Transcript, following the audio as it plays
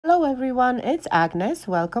Hello everyone, it's Agnes.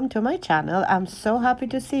 Welcome to my channel. I'm so happy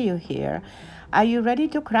to see you here. Are you ready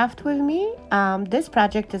to craft with me? This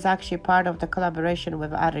project is actually part of the collaboration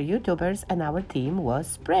with other YouTubers, and our theme was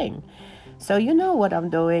spring. So you know what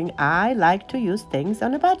I'm doing. I like to use things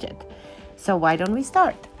on a budget. So why don't we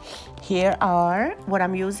start? Here are what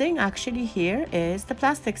I'm using. Actually, here is the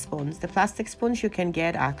plastic spoons. The plastic spoons you can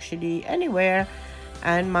get actually anywhere,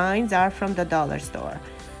 and mine are from the dollar store.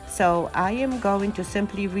 So I am going to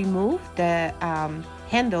simply remove the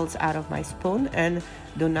handles out of my spoon, and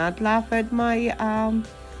do not laugh at my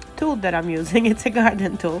tool that I'm using. It's a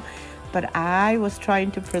garden tool, but I was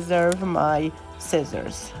trying to preserve my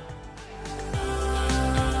scissors.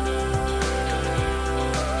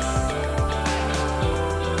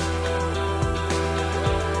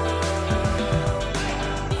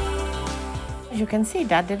 You can see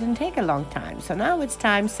that didn't take a long time. So now it's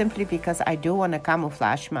time, simply because I do want to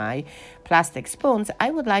camouflage my plastic spoons, I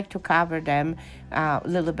would like to cover them a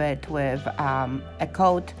little bit with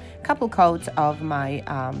couple coats of my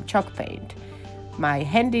chalk paint, my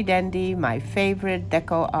handy dandy, my favorite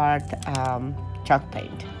deco art chalk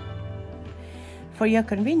paint. For your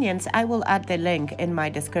convenience, I will add the link in my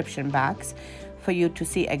description box for you to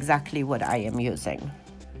see exactly what I am using.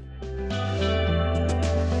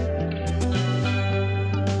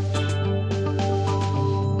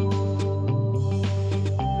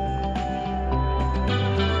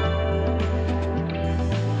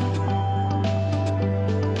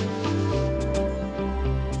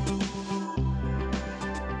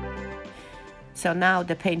 So now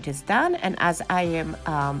the paint is done, and as I am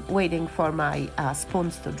waiting for my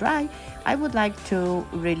spoons to dry, I would like to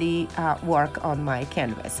really work on my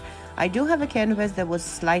canvas. I do have a canvas that was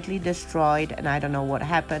slightly destroyed, and I don't know what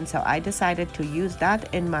happened, so I decided to use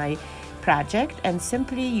that in my project and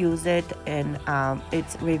simply use it in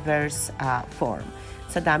its reverse form.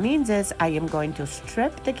 So that means is I am going to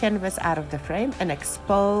strip the canvas out of the frame and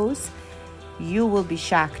expose, you will be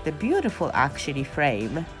shocked, the beautiful actually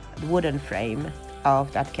frame, wooden frame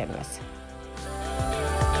of that canvas.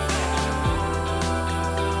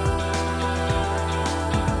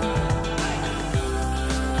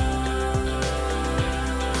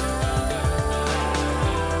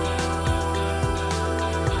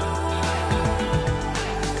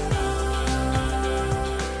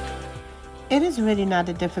 It is really not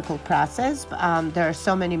a difficult process. There are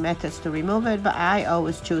so many methods to remove it, but I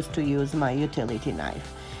always choose to use my utility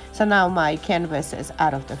knife. So now my canvas is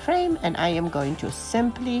out of the frame, and I am going to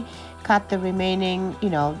simply cut the remaining,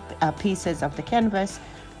 pieces of the canvas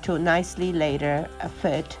to nicely later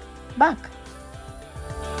fit back.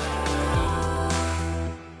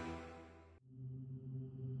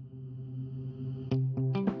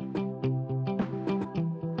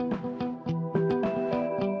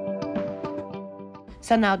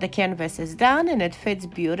 So now the canvas is done and it fits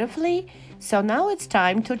beautifully. So now it's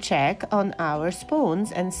time to check on our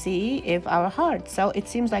spoons and see if our heart. So it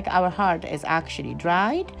seems like our heart is actually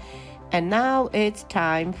dried. And now it's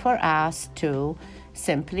time for us to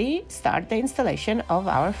simply start the installation of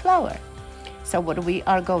our flower. So what we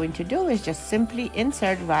are going to do is just simply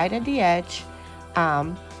insert right at the edge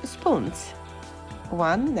spoons,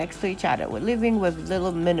 one next to each other. We're leaving with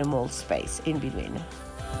little minimal space in between.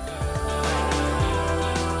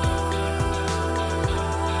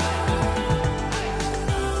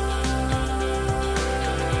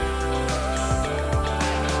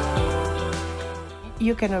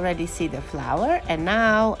 You can already see the flower, and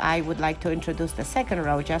now I would like to introduce the second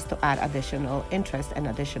row just to add additional interest and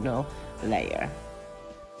additional layer.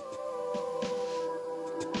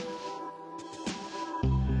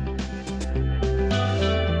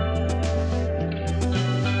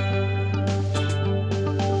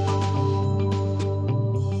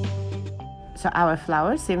 So our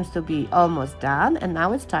flower seems to be almost done, and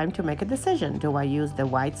now it's time to make a decision. Do I use the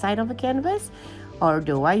white side of a canvas, or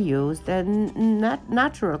do I use the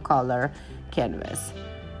natural color canvas?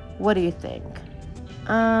 What do you think?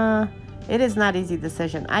 It is not an easy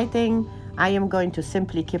decision. I think I am going to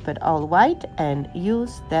simply keep it all white and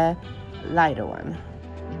use the lighter one.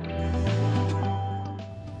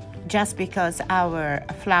 Just because our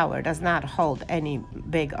flower does not hold any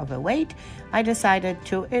big of a weight, I decided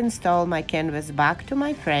to install my canvas back to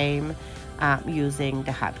my frame using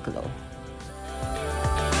the hot glue.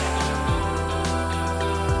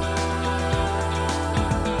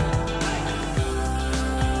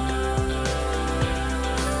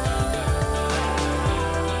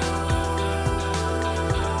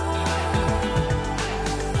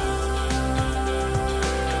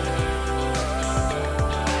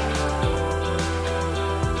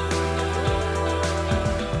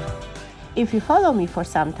 If you follow me for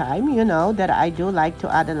some time, you know that I do like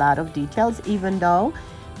to add a lot of details, even though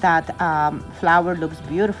that flower looks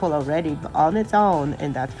beautiful already on its own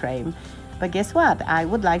in that frame. But guess what? I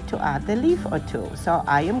would like to add the leaf or two. So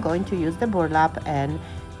I am going to use the burlap and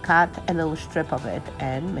cut a little strip of it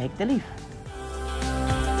and make the leaf.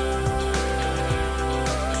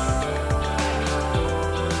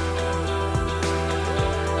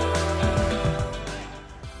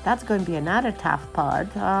 That's going to be another tough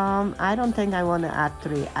part. I don't think I want to add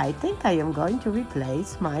 3. I think I am going to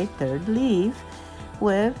replace my 3rd leaf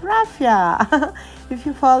with raffia. If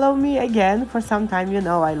you follow me again for some time, you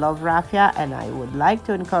know I love raffia and I would like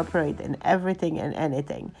to incorporate in everything and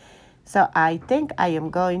anything. So I think I am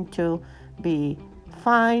going to be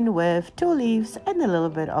fine with 2 leaves and a little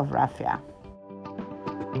bit of raffia.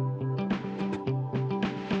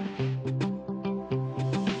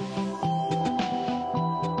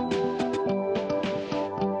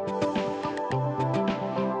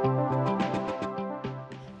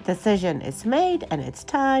 Decision is made and it's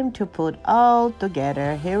time to put all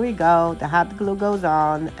together. Here we go. The hot glue goes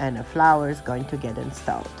on and the flower is going to get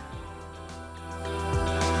installed.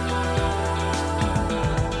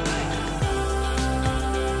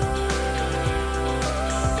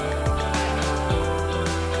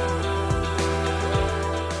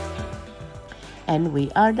 And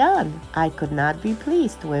we are done. I could not be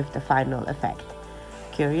pleased with the final effect.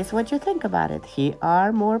 Curious what you think about it? Here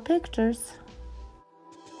are more pictures.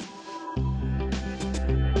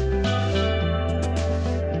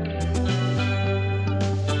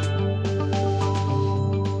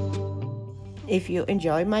 If you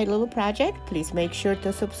enjoy my little project, please make sure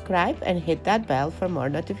to subscribe and hit that bell for more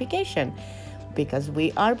notification because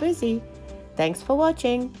we are busy. Thanks for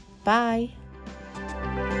watching. Bye.